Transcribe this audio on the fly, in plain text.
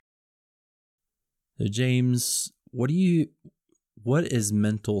So James, what is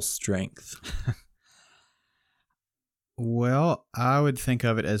mental strength? Well, I would think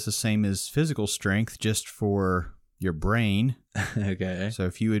of it as the same as physical strength, just for your brain. Okay. So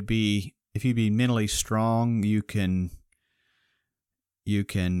if you'd be mentally strong, you can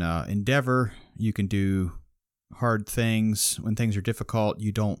endeavor, you can do hard things. When things are difficult,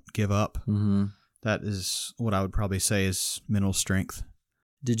 you don't give up. Mm-hmm. That is what I would probably say is mental strength.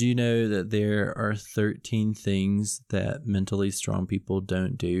 Did you know that there are 13 things that mentally strong people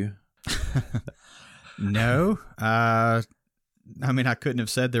don't do? No. I couldn't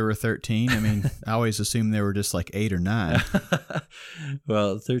have said there were 13. I always assumed there were just like 8 or 9.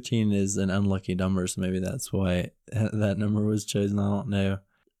 Well, 13 is an unlucky number, so maybe that's why that number was chosen. I don't know.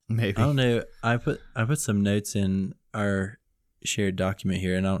 Maybe. I don't know. I put some notes in our shared document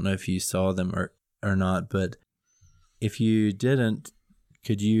here, and I don't know if you saw them or not, but if you didn't,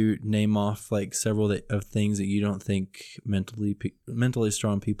 could you name off like several of things that you don't think mentally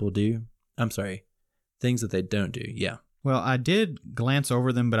strong people do? I'm sorry. Things that they don't do. Yeah. Well, I did glance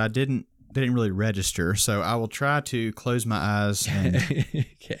over them, but I didn't really register. So I will try to close my eyes and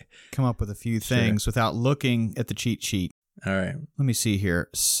Okay. come up with a few things without looking at the cheat sheet. All right. Let me see here.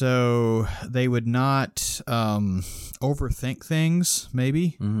 So they would not overthink things,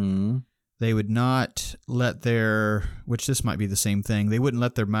 maybe. Mm-hmm. They would not let which this might be the same thing, they wouldn't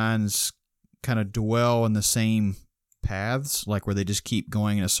let their minds kind of dwell in the same paths, like where they just keep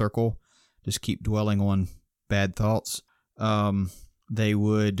going in a circle, just keep dwelling on bad thoughts. They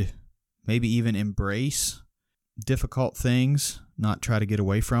would maybe even embrace difficult things, not try to get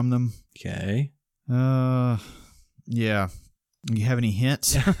away from them. Okay. Yeah. You have any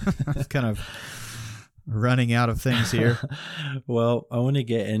hints? Kind of running out of things here. Well, I want to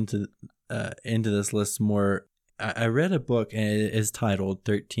get into this list more. I read a book, and it is titled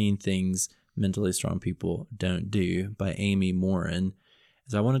 13 Things Mentally Strong People Don't Do by Amy Morin.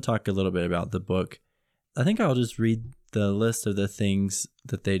 So I want to talk a little bit about the book. I think I'll just read the list of the things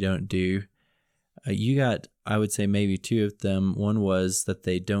that they don't do. You got, I would say, maybe 2 of them. One was that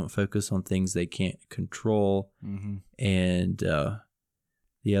they don't focus on things they can't control. Mm-hmm. And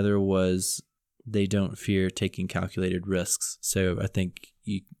the other was they don't fear taking calculated risks. So I think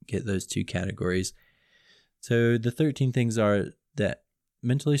you get those 2 categories. So the 13 things are that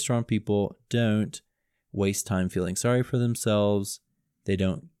mentally strong people don't waste time feeling sorry for themselves. They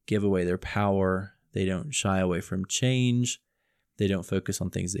don't give away their power. They don't shy away from change. They don't focus on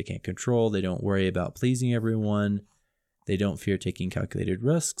things they can't control. They don't worry about pleasing everyone. They don't fear taking calculated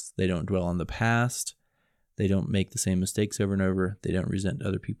risks. They don't dwell on the past. They don't make the same mistakes over and over. They don't resent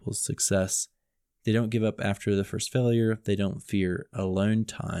other people's success. They don't give up after the first failure. They don't fear alone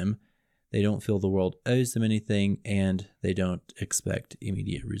time. They don't feel the world owes them anything, and they don't expect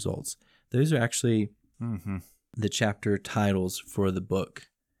immediate results. Those are actually the chapter titles for the book.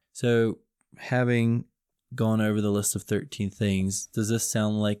 So having gone over the list of 13 things, does this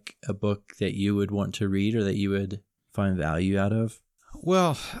sound like a book that you would want to read or that you would find value out of?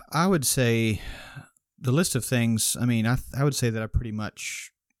 Well, I would say the list of things, I would say that I pretty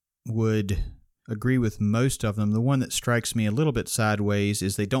much would agree with most of them. The one that strikes me a little bit sideways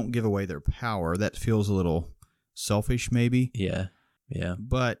is they don't give away their power. That feels a little selfish, maybe. Yeah.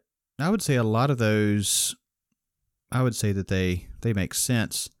 But I would say a lot of those, I would say that they make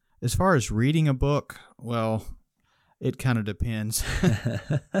sense. As far as reading a book, well, it kind of depends.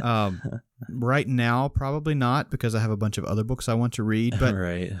 Right now, probably not, because I have a bunch of other books I want to read. But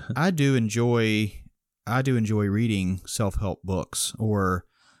right. I do enjoy reading self-help books, or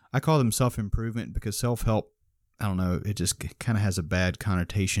I call them self-improvement, because self-help, I don't know, it just kind of has a bad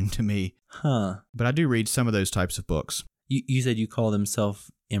connotation to me. Huh. But I do read some of those types of books. You said you call them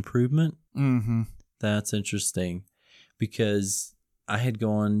self-improvement? Mm-hmm. That's interesting, because I had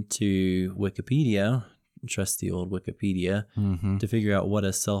gone to Wikipedia, trusty old Wikipedia, to figure out what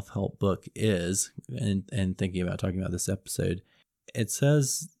a self-help book is, and thinking about talking about this episode. It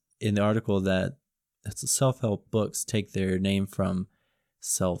says in the article that self-help books take their name from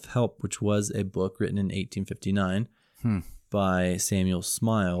Self-Help, which was a book written in 1859 by Samuel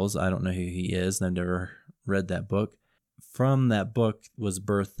Smiles. I don't know who he is, and I've never read that book. From that book was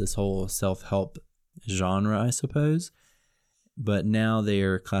birthed this whole self-help genre, I suppose. But now they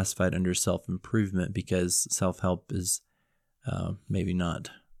are classified under self-improvement because self-help is maybe not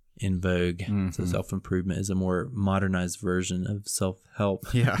in vogue. So self-improvement is a more modernized version of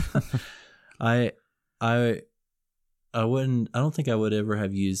self-help. Yeah. I don't think I would ever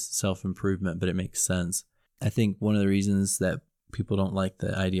have used self-improvement, but it makes sense. I think one of the reasons that people don't like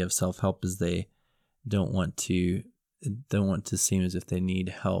the idea of self-help is they don't want to don't want to seem as if they need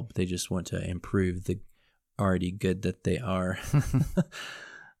help. They just want to improve the already good that they are.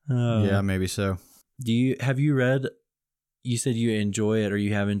 Yeah, maybe so. Have you read, you said you enjoy it or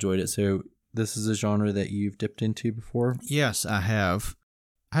you have enjoyed it, so this is a genre that you've dipped into before? Yes, I have.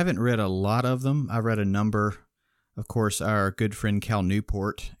 I haven't read a lot of them. I've read a number. Of course, our good friend Cal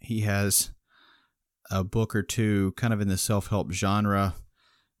Newport, he has a book or two kind of in the self-help genre.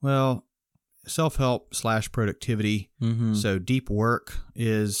 Well, self-help / productivity. Mm-hmm. So Deep Work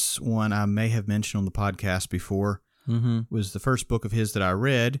is one I may have mentioned on the podcast before. Mm-hmm. It was the first book of his that I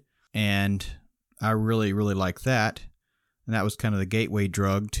read, and I really, really like that. And that was kind of the gateway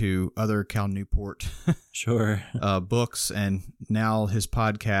drug to other Cal Newport Sure. books, and now his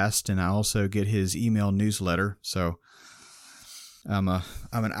podcast, and I also get his email newsletter. So I'm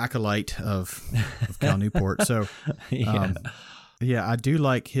an acolyte of Cal Newport. So yeah, I do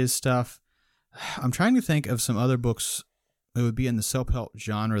like his stuff. I'm trying to think of some other books that would be in the self-help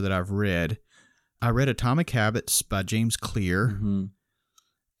genre that I've read. I read Atomic Habits by James Clear. Mm-hmm.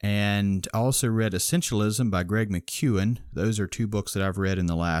 And I also read Essentialism by Greg McKeown. Those are two books that I've read in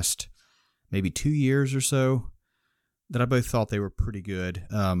the last maybe 2 years or so that I both thought they were pretty good.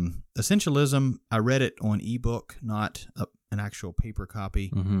 Essentialism, I read it on ebook, not an actual paper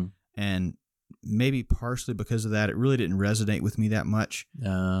copy. Mm-hmm. And maybe partially because of that, it really didn't resonate with me that much.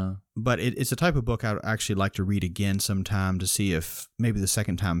 But it's a type of book I would actually like to read again sometime to see if maybe the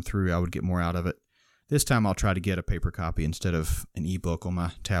second time through I would get more out of it. This time I'll try to get a paper copy instead of an ebook on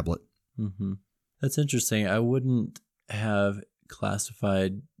my tablet. Mm-hmm. That's interesting. I wouldn't have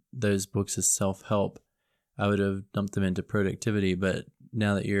classified those books as self-help. I would have dumped them into productivity, but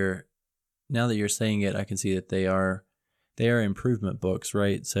now that you're saying it, I can see that they are improvement books,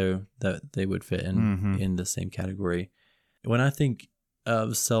 right? So that they would fit in the same category. When I think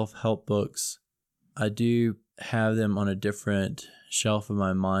of self-help books, I do have them on a different shelf of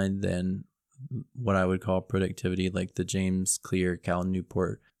my mind than what I would call productivity, like the James Clear, Cal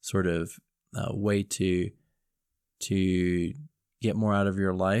Newport sort of way to get more out of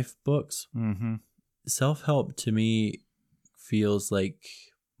your life books. Mm-hmm. Self-help to me feels like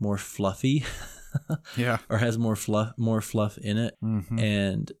more fluffy. Yeah. Or has more fluff in it. Mm-hmm.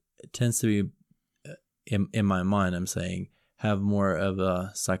 And it tends to be, in my mind, I'm saying, have more of a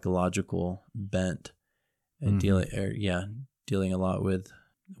psychological bent and dealing a lot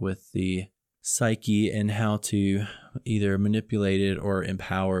with the psyche and how to either manipulate it or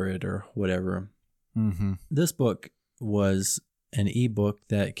empower it or whatever. Mm-hmm. This book was an ebook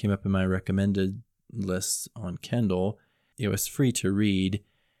that came up in my recommended list on Kindle. It was free to read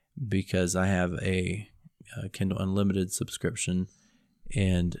because I have a Kindle Unlimited subscription,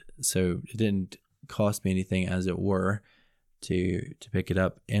 and so it didn't cost me anything, as it were, to pick it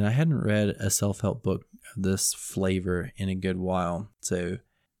up. And I hadn't read a self-help book of this flavor in a good while, so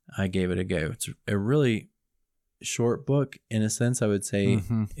I gave it a go. It's a really short book. In a sense, I would say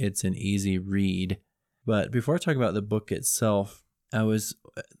it's an easy read. But before I talk about the book itself, I was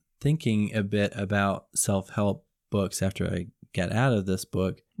thinking a bit about self-help books after I got out of this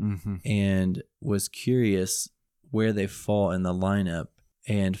book and was curious where they fall in the lineup,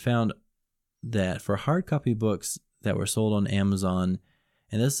 and found that for hard copy books that were sold on Amazon,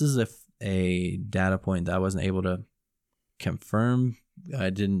 and this is a data point that I wasn't able to confirm.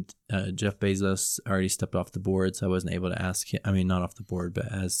 I didn't, Jeff Bezos already stepped off the board, so I wasn't able to ask him. I mean, not off the board,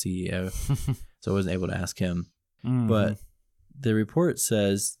 but as CEO. So I wasn't able to ask him. But the report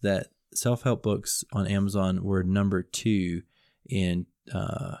says that self-help books on Amazon were number 2 in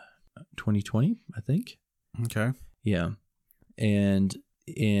 2020, I think. Okay. Yeah. And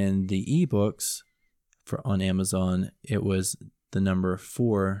in the ebooks on Amazon, it was the number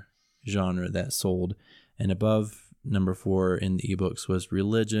 4 genre that sold. And above number 4 in the ebooks was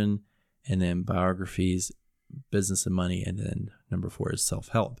religion, and then biographies, business and money, and then number 4 is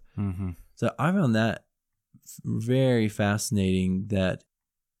self-help. So I found that very fascinating, that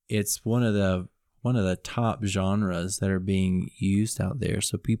it's one of the top genres that are being used out there.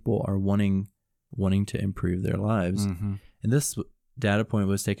 So people are wanting to improve their lives. And this data point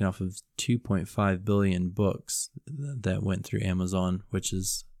was taken off of 2.5 billion books that went through Amazon, which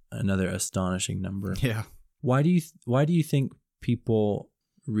is another astonishing number. Yeah. Why do you think people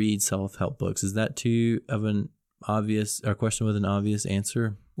read self-help books? Is that too of an obvious, or question with an obvious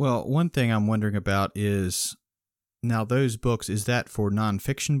answer? Well, one thing I'm wondering about is, now those books, is that for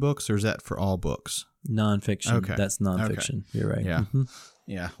nonfiction books or is that for all books? Nonfiction. Okay. That's nonfiction. Okay. You're right. Yeah.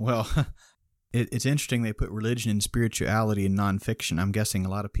 Yeah. Well, it's interesting they put religion and spirituality in nonfiction. I'm guessing a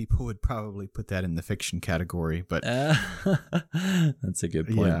lot of people would probably put that in the fiction category, but that's a good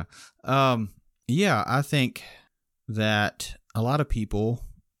point. Yeah. Yeah, I think that a lot of people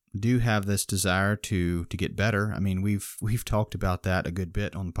do have this desire to get better. I mean, we've talked about that a good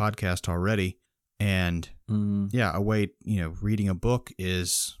bit on the podcast already. And yeah, a way, reading a book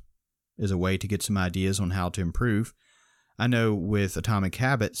is a way to get some ideas on how to improve. I know with Atomic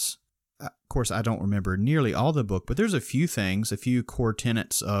Habits, of course, I don't remember nearly all the book, but there's a few core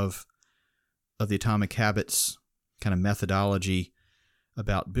tenets of the Atomic Habits kind of methodology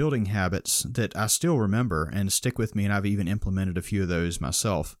about building habits that I still remember and stick with me, and I've even implemented a few of those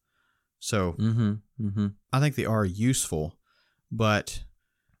myself. So I think they are useful, but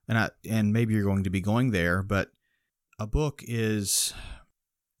and maybe you're going to be going there, but a book is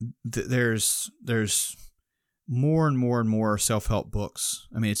there's more and more and more self-help books.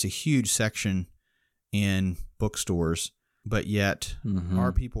 I mean, it's a huge section in bookstores, but yet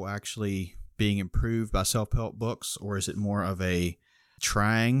are people actually being improved by self-help books, or is it more of a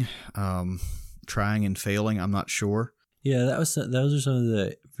trying and failing? I'm not sure. Yeah, those are some of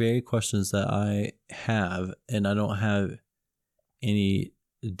the very questions that I have, and I don't have any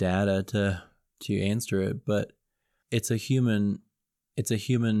data to answer it, but it's a human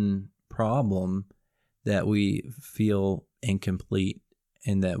problem that we feel incomplete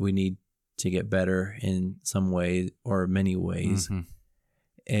and that we need to get better in some way or many ways.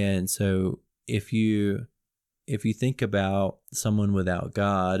 And so if you think about someone without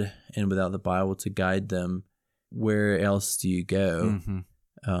God and without the Bible to guide them, where else do you go?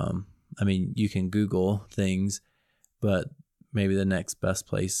 I mean, you can Google things, but maybe the next best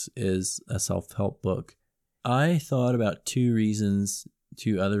place is a self-help book. I thought about two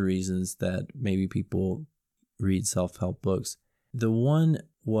other reasons that maybe people read self-help books. The one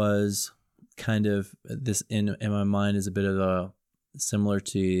was kind of this in my mind is a bit of a similar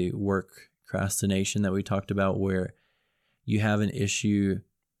to work procrastination that we talked about, where you have an issue.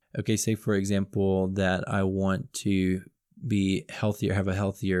 Okay, say for example that I want to be healthier, have a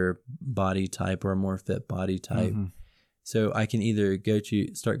healthier body type or a more fit body type. So I can either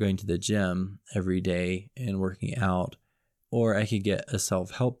start going to the gym every day and working out, or I could get a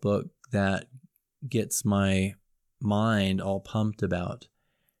self-help book that gets my mind all pumped about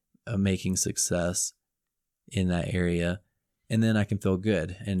making success in that area. And then I can feel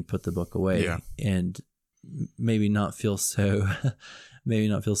good and put the book away and maybe not feel so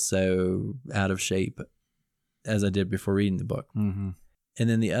out of shape as I did before reading the book. And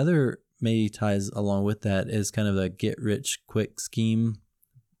then the other maybe ties along with that is kind of a get rich quick scheme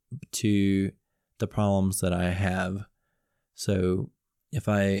to the problems that I have. So if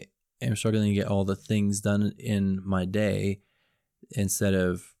I am struggling to get all the things done in my day, instead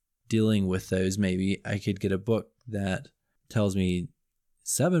of dealing with those, maybe I could get a book that tells me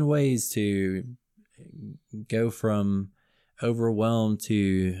 7 ways to go from overwhelmed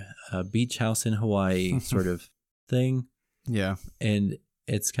to a beach house in Hawaii sort of thing. Yeah. And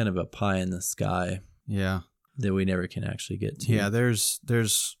it's kind of a pie in the sky. Yeah. That we never can actually get to. Yeah, there's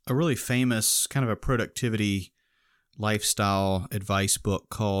a really famous kind of a productivity lifestyle advice book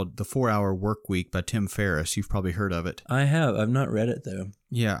called The 4-Hour Workweek by Tim Ferriss. You've probably heard of it. I have. I've not read it, though.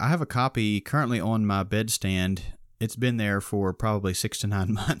 Yeah, I have a copy currently on my bedstand. It's been there for probably 6 to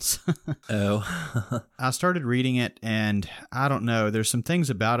 9 months. Oh. I started reading it, and I don't know. There's some things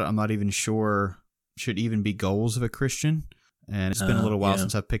about it I'm not even sure should even be goals of a Christian. And it's been a little while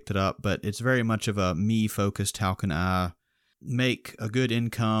since I've picked it up, but it's very much of a me-focused, how can I make a good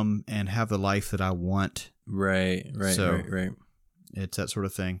income and have the life that I want. Right. It's that sort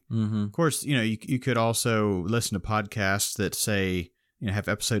of thing. Of course, you could also listen to podcasts that say, have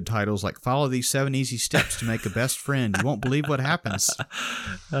episode titles like "Follow these 7 easy steps to make a best friend. You won't believe what happens."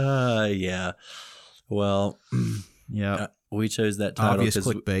 Yeah. Well, yeah. We chose that title. Obvious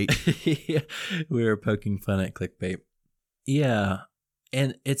clickbait. We were poking fun at clickbait. Yeah.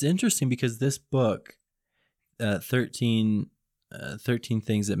 And it's interesting because this book, 13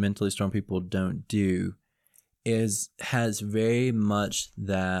 Things That Mentally Strong People Don't Do, has very much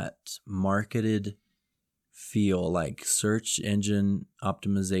that marketed feel, like search engine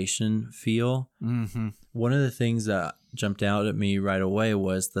optimization feel. One of the things that jumped out at me right away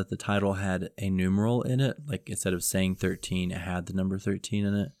was that the title had a numeral in it. Like instead of saying 13, it had the number 13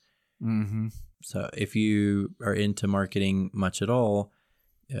 in it. So if you are into marketing much at all,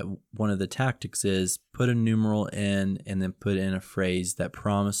 one of the tactics is put a numeral in and then put in a phrase that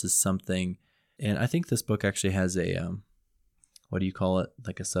promises something. And I think this book actually has a, what do you call it?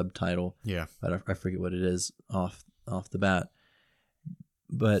 Like a subtitle. Yeah. But I forget what it is off the bat.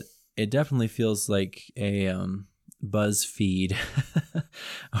 But it definitely feels like a BuzzFeed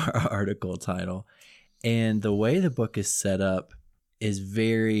article title. And the way the book is set up is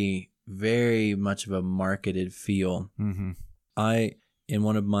very, very much of a marketed feel. Mm-hmm. In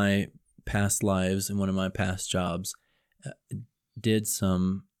one of my past lives, in one of my past jobs, did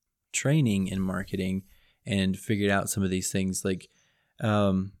some training in marketing and figured out some of these things. Like,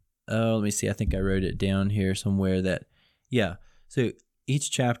 let me see. I think I wrote it down here somewhere that, yeah. So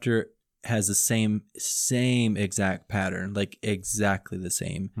each chapter has the same exact pattern, like exactly the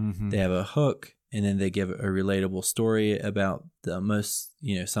same. Mm-hmm. They have a hook, and then they give a relatable story about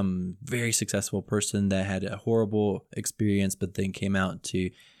some very successful person that had a horrible experience, but then came out to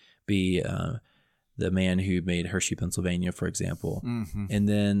be the man who made Hershey, Pennsylvania, for example. Mm-hmm. And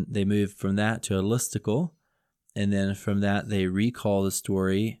then they move from that to a listicle, and then from that they recall the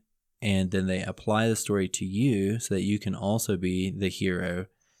story, and then they apply the story to you so that you can also be the hero.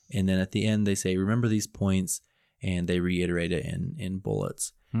 And then at the end they say, remember these points, and they reiterate it in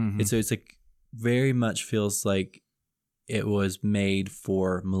bullets. Mm-hmm. And so it's like very much feels like it was made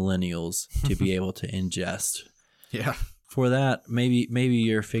for millennials to be able to ingest. Yeah. For that, maybe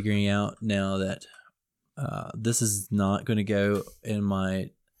you're figuring out now that this is not going to go in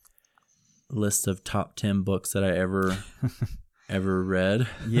my list of top 10 books that I ever read.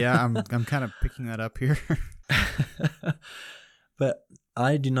 Yeah, I'm kind of picking that up here. But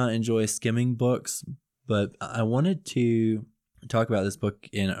I do not enjoy skimming books, but I wanted to talk about this book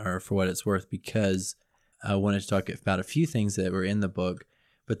For What It's Worth, because I wanted to talk about a few things that were in the book.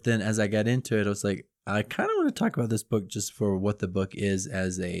 But then as I got into it, I was like, I kind of want to talk about this book just for what the book is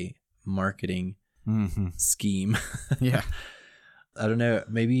as a marketing scheme. Yeah. I don't know.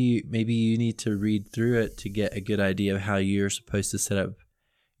 Maybe you need to read through it to get a good idea of how you're supposed to set up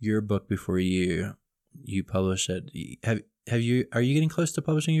your book before you publish it. Are you getting close to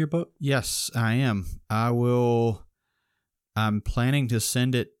publishing your book? Yes, I am. I'm planning to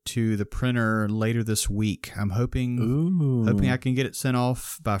send it to the printer later this week. I'm hoping I can get it sent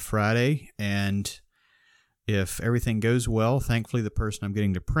off by Friday, and if everything goes well, thankfully the person I'm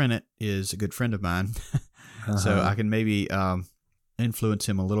getting to print it is a good friend of mine. So I can maybe influence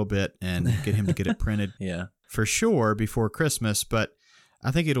him a little bit and get him to get it printed for sure before Christmas. But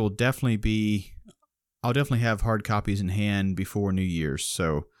I think I'll definitely have hard copies in hand before New Year's.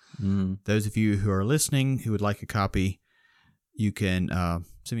 So those of you who are listening who would like a copy, you can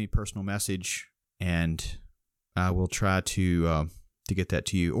send me a personal message, and I will try to get that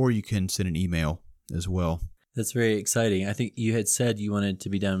to you. Or you can send an email as well. That's very exciting. I think you had said you wanted to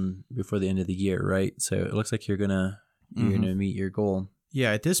be done before the end of the year, right? So it looks like you're gonna meet your goal.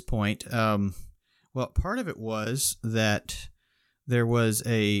 Yeah, at this point, part of it was that there was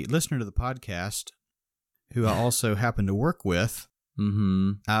a listener to the podcast who I also happened to work with.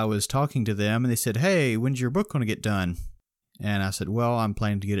 Mm-hmm. I was talking to them, and they said, "Hey, when's your book going to get done?" And I said, "Well, I'm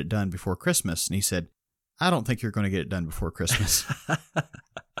planning to get it done before Christmas." And he said, "I don't think you're going to get it done before Christmas."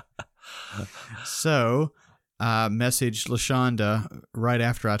 So I messaged LaShonda right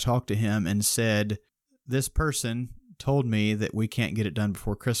after I talked to him and said, "This person told me that we can't get it done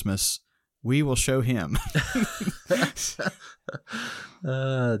before Christmas. We will show him." Just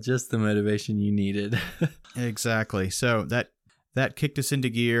the motivation you needed. Exactly. So that kicked us into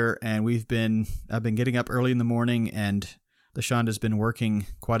gear, and I've been getting up early in the morning, and LaShonda's been working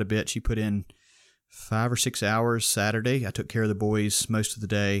quite a bit. She put in 5 or 6 hours Saturday. I took care of the boys most of the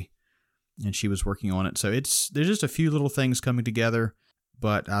day, and she was working on it. So there's just a few little things coming together,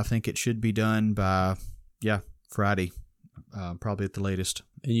 but I think it should be done by Friday, probably at the latest.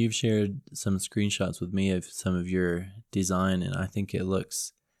 And you've shared some screenshots with me of some of your design, and I think it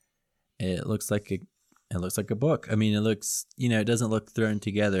looks like a book. I mean, it looks, it doesn't look thrown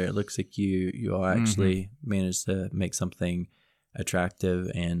together. It looks like you all actually managed to make something attractive,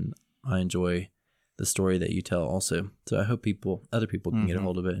 and I enjoy the story that you tell also. So I hope other people can get a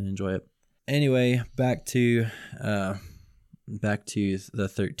hold of it and enjoy it. Anyway, back to the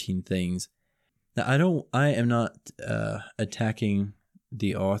 13 things. Now, I am not attacking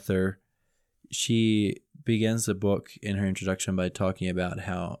the author. She begins the book in her introduction by talking about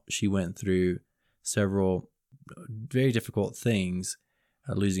how she went through several very difficult things,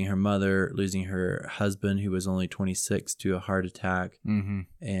 losing her mother, losing her husband, who was only 26, to a heart attack. Mm-hmm.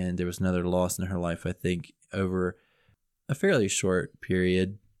 And there was another loss in her life, I think, over a fairly short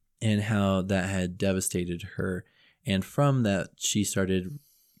period, and how that had devastated her. And from that, she started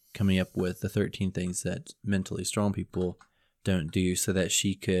coming up with the 13 things that mentally strong people don't do, so that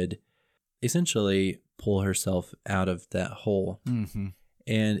she could essentially pull herself out of that hole. Mm-hmm.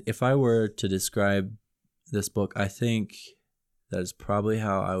 And if I were to describe this book, I think that is probably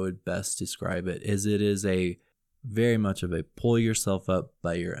how I would best describe it. It is a very much of a pull yourself up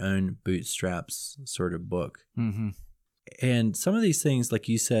by your own bootstraps sort of book. Mm-hmm. And some of these things, like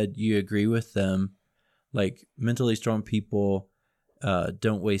you said, you agree with them. Like mentally strong people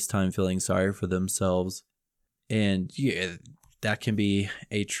don't waste time feeling sorry for themselves. And yeah, that can be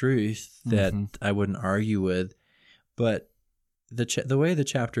a truth that I wouldn't argue with. But the way the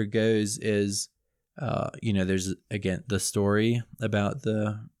chapter goes is, there's, again, the story about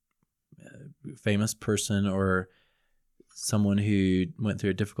the famous person or someone who went through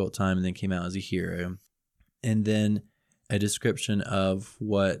a difficult time and then came out as a hero. And then a description of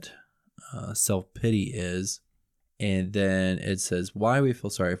what self-pity is. And then it says why we feel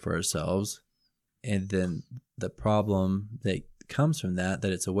sorry for ourselves. And then the problem that comes from that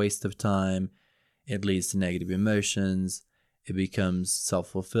it's a waste of time. It leads to negative emotions. It becomes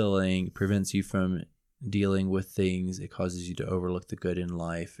self-fulfilling, prevents you from dealing with things. It causes you to overlook the good in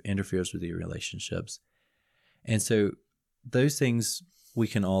life, interferes with your relationships. And so those things we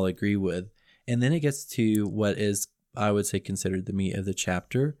can all agree with. And then it gets to what is, I would say, considered the meat of the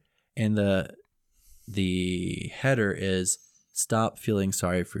chapter. And the header is stop feeling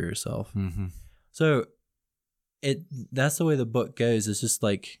sorry for yourself. So that's the way the book goes. It's just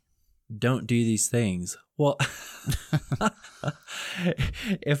like, don't do these things. Well,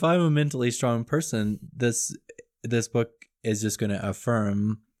 if I'm a mentally strong person, this book is just going to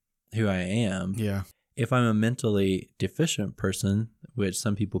affirm who I am. Yeah. If I'm a mentally deficient person, which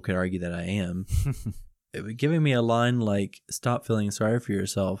some people could argue that I am, giving me a line like stop feeling sorry for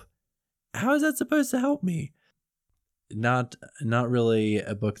yourself, how is that supposed to help me? Not really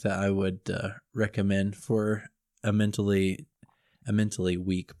a book that I would recommend for a mentally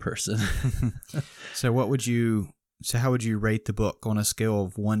weak person. So how would you rate the book on a scale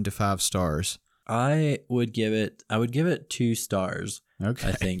of 1 to 5 stars? I would give it 2 stars. Okay.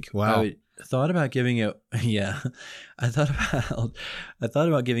 I think. Wow. I thought about giving it, I thought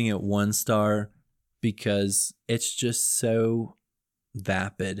about giving it 1 star because it's just so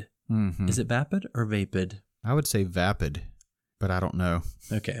vapid. Is it vapid or vapid? I would say vapid, but I don't know.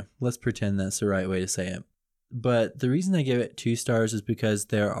 Okay, let's pretend that's the right way to say it. But the reason I give it 2 stars is because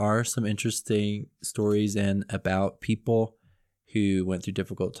there are some interesting stories and about people who went through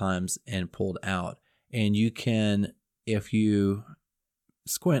difficult times and pulled out. And you can, if you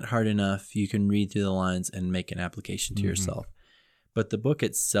squint hard enough, you can read through the lines and make an application to yourself. But the book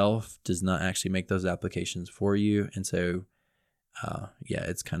itself does not actually make those applications for you. And so,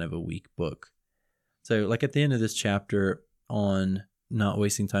 it's kind of a weak book. So like at the end of this chapter on not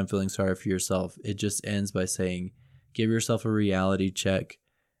wasting time feeling sorry for yourself, it just ends by saying, give yourself a reality check,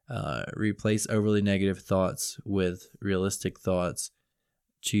 replace overly negative thoughts with realistic thoughts,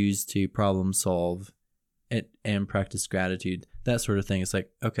 choose to problem solve, and practice gratitude, that sort of thing. It's like,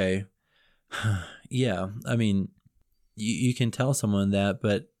 okay, yeah, I mean, you can tell someone that,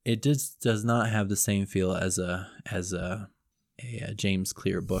 but it just does not have the same feel as a James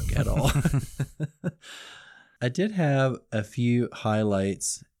Clear book at all. I did have a few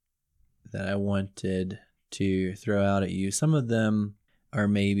highlights that I wanted to throw out at you. Some of them are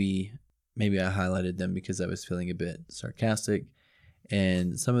maybe I highlighted them because I was feeling a bit sarcastic,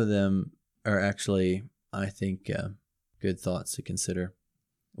 and some of them are actually, I think, good thoughts to consider.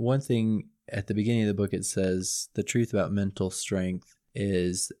 One thing at the beginning of the book, it says the truth about mental strength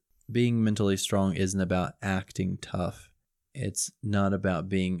is being mentally strong isn't about acting tough. It's not about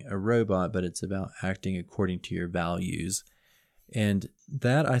being a robot, but it's about acting according to your values. And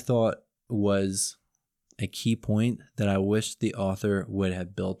that, I thought, was a key point that I wish the author would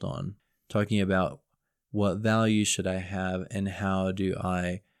have built on, talking about what values should I have and how do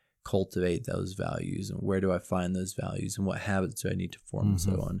I cultivate those values and where do I find those values and what habits do I need to form and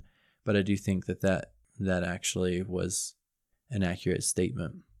so on. But I do think that actually was an accurate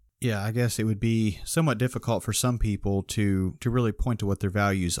statement. Yeah, I guess it would be somewhat difficult for some people to really point to what their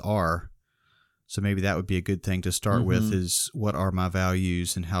values are. So maybe that would be a good thing to start with, is what are my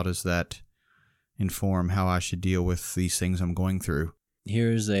values and how does that inform how I should deal with these things I'm going through?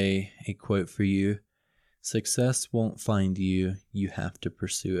 Here's a quote for you. Success won't find you. You have to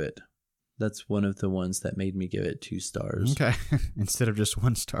pursue it. That's one of the ones that made me give it 2 stars. Okay. Instead of just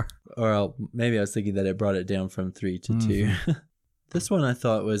 1 star. Or maybe I was thinking that it brought it down from 3 to 2. This one I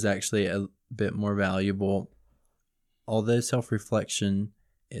thought was actually a bit more valuable. Although self-reflection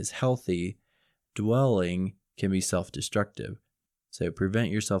is healthy, dwelling can be self-destructive. So prevent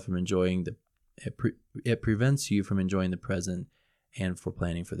yourself from enjoying it prevents you from enjoying the present and for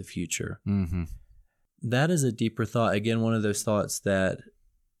planning for the future. That is a deeper thought. Again, one of those thoughts that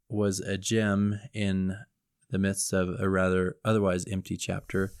was a gem in the midst of a rather otherwise empty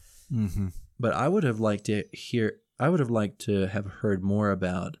chapter. But I would have liked to have heard more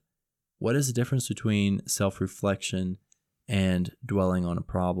about what is the difference between self-reflection and dwelling on a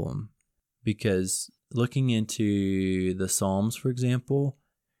problem. Because looking into the Psalms, for example,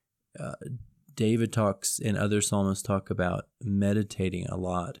 David talks and other psalmists talk about meditating a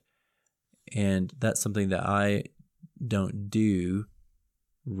lot. And that's something that I don't do,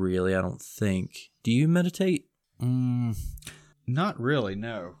 really, I don't think. Do you meditate? Not really,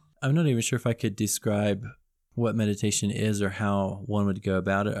 no. I'm not even sure if I could describe what meditation is or how one would go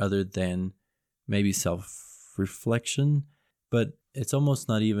about it other than maybe self-reflection. But it's almost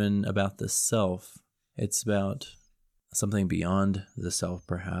not even about the self. It's about something beyond the self,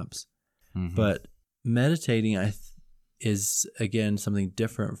 perhaps. Mm-hmm. But meditating is, again, something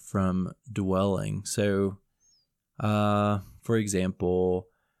different from dwelling. So, for example,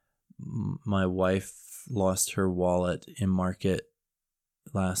 my wife lost her wallet in market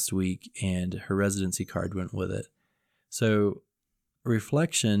last week, and her residency card went with it. So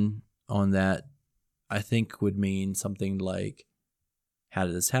reflection on that, I think, would mean something like, how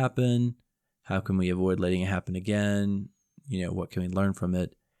did this happen? How can we avoid letting it happen again? What can we learn from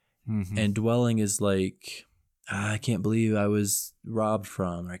it? Mm-hmm. And dwelling is like, I can't believe I was robbed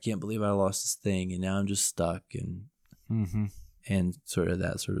from, or I can't believe I lost this thing, and now I'm just stuck, and sort of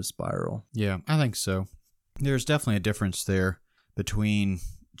that sort of spiral. Yeah, I think so. There's definitely a difference there between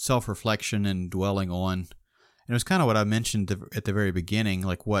self-reflection and dwelling on. And it was kind of what I mentioned at the very beginning,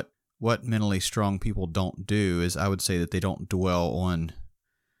 like what mentally strong people don't do is, I would say that they don't dwell on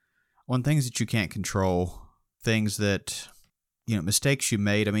things that you can't control, things that, mistakes you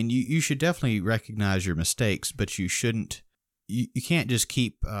made. I mean, you should definitely recognize your mistakes, but you shouldn't, you can't just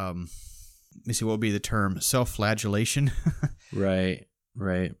keep, let me see, what would be the term? Self-flagellation. Right.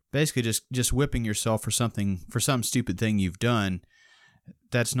 Basically just whipping yourself for some stupid thing you've done.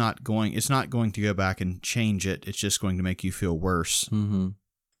 It's not going to go back and change it. It's just going to make you feel worse. Mm-hmm.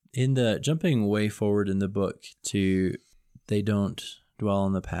 In the jumping way forward in the book to they don't dwell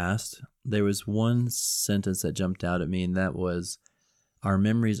on the past, there was one sentence that jumped out at me, and that was, our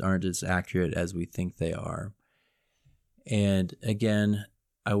memories aren't as accurate as we think they are. And again,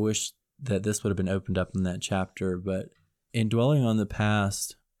 I wish that this would have been opened up in that chapter, but in dwelling on the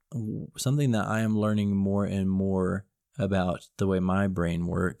past, something that I am learning more and more about the way my brain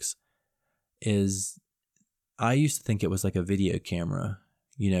works is, I used to think it was like a video camera,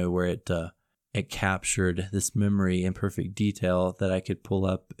 where it captured this memory in perfect detail that I could pull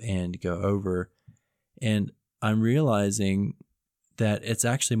up and go over. And I'm realizing that it's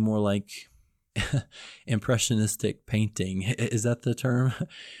actually more like impressionistic painting. Is that the term?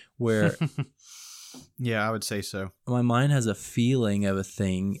 Where yeah, I would say so. My mind has a feeling of a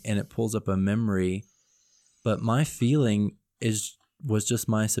thing and it pulls up a memory, but my feeling was just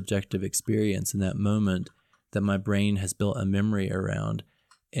my subjective experience in that moment that my brain has built a memory around,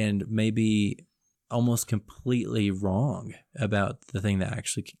 and maybe almost completely wrong about the thing that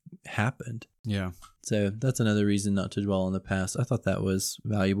actually happened. Yeah. So that's another reason not to dwell on the past. I thought that was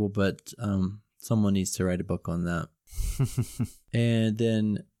valuable, but someone needs to write a book on that. And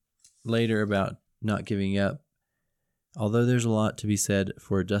then later about not giving up. Although there's a lot to be said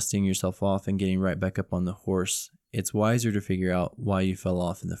for dusting yourself off and getting right back up on the horse, it's wiser to figure out why you fell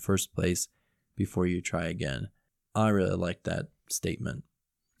off in the first place before you try again. I really like that statement.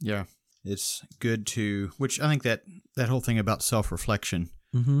 Yeah, it's good to, which I think that whole thing about self-reflection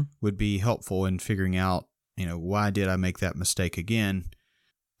would be helpful in figuring out, why did I make that mistake again?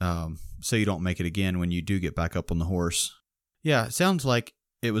 So you don't make it again when you do get back up on the horse. Yeah, it sounds like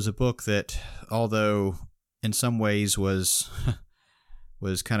it was a book that, although in some ways was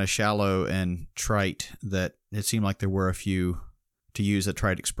kind of shallow and trite, that it seemed like there were a few, to use a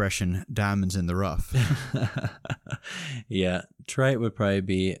trite expression, diamonds in the rough. Yeah, trite would probably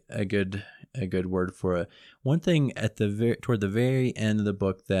be a good word for it. One thing at toward the very end of the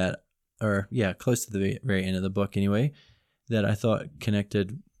book close to the very end of the book anyway, that I thought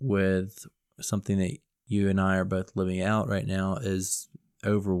connected with something that you and I are both living out right now is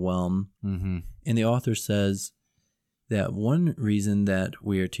overwhelm. Mm-hmm. And the author says that one reason that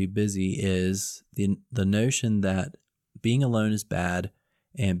we are too busy is the notion that being alone is bad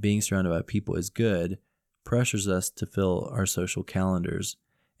and being surrounded by people is good pressures us to fill our social calendars.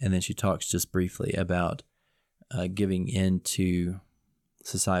 And then she talks just briefly about giving in to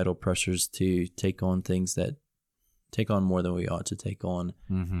societal pressures to take on things that take on more than we ought to take on.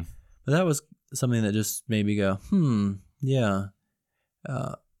 Mm-hmm. But that was something that just made me go, yeah.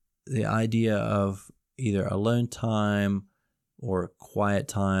 The idea of either alone time or quiet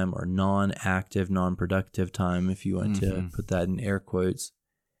time or non-active, non-productive time, if you want to put that in air quotes,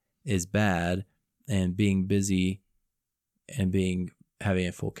 is bad, and being busy and having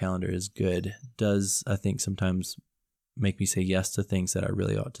a full calendar is good, does, I think, sometimes make me say yes to things that I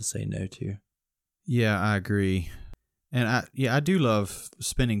really ought to say no to. Yeah, I agree. And I do love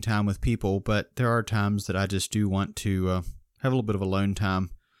spending time with people, but there are times that I just do want to have a little bit of alone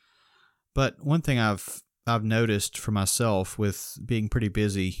time. But one thing I've noticed for myself with being pretty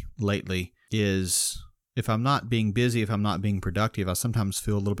busy lately is if I'm not being busy, if I'm not being productive, I sometimes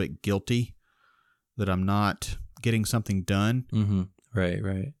feel a little bit guilty that I'm not getting something done. Mm-hmm.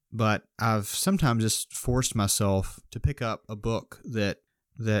 Right. But I've sometimes just forced myself to pick up a book that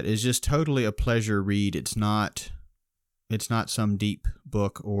is just totally a pleasure read. It's not some deep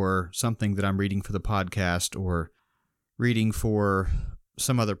book or something that I'm reading for the podcast or reading for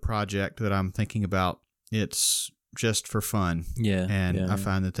some other project that I'm thinking about. It's just for fun. Yeah. And I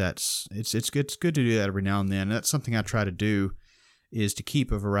find that it's good to do that every now and then. And that's something I try to do, is to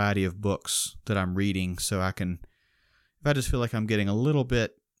keep a variety of books that I'm reading, so I can, if I just feel like I'm getting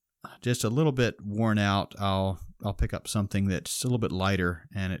just a little bit worn out, I'll pick up something that's a little bit lighter,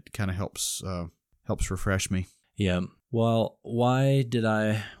 and it kind of helps refresh me. Yeah. Well, why did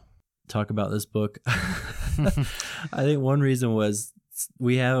I talk about this book? I think one reason was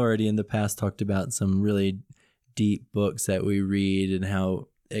we have already in the past talked about some really deep books that we read and how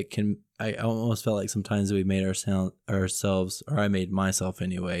it can, I almost felt like sometimes we made ourselves, or I made myself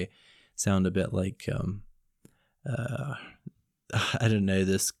anyway, sound a bit like, I don't know,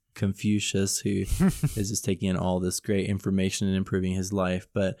 this Confucius who is just taking in all this great information and improving his life.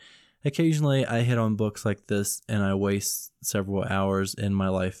 But occasionally I hit on books like this and I waste several hours, and my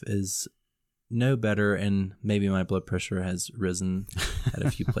life is no better, and maybe my blood pressure has risen at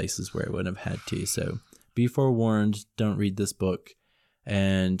a few places where it wouldn't have had to. So be forewarned, don't read this book.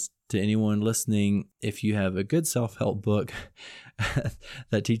 And to anyone listening, if you have a good self-help book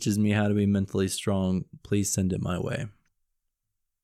that teaches me how to be mentally strong, please send it my way.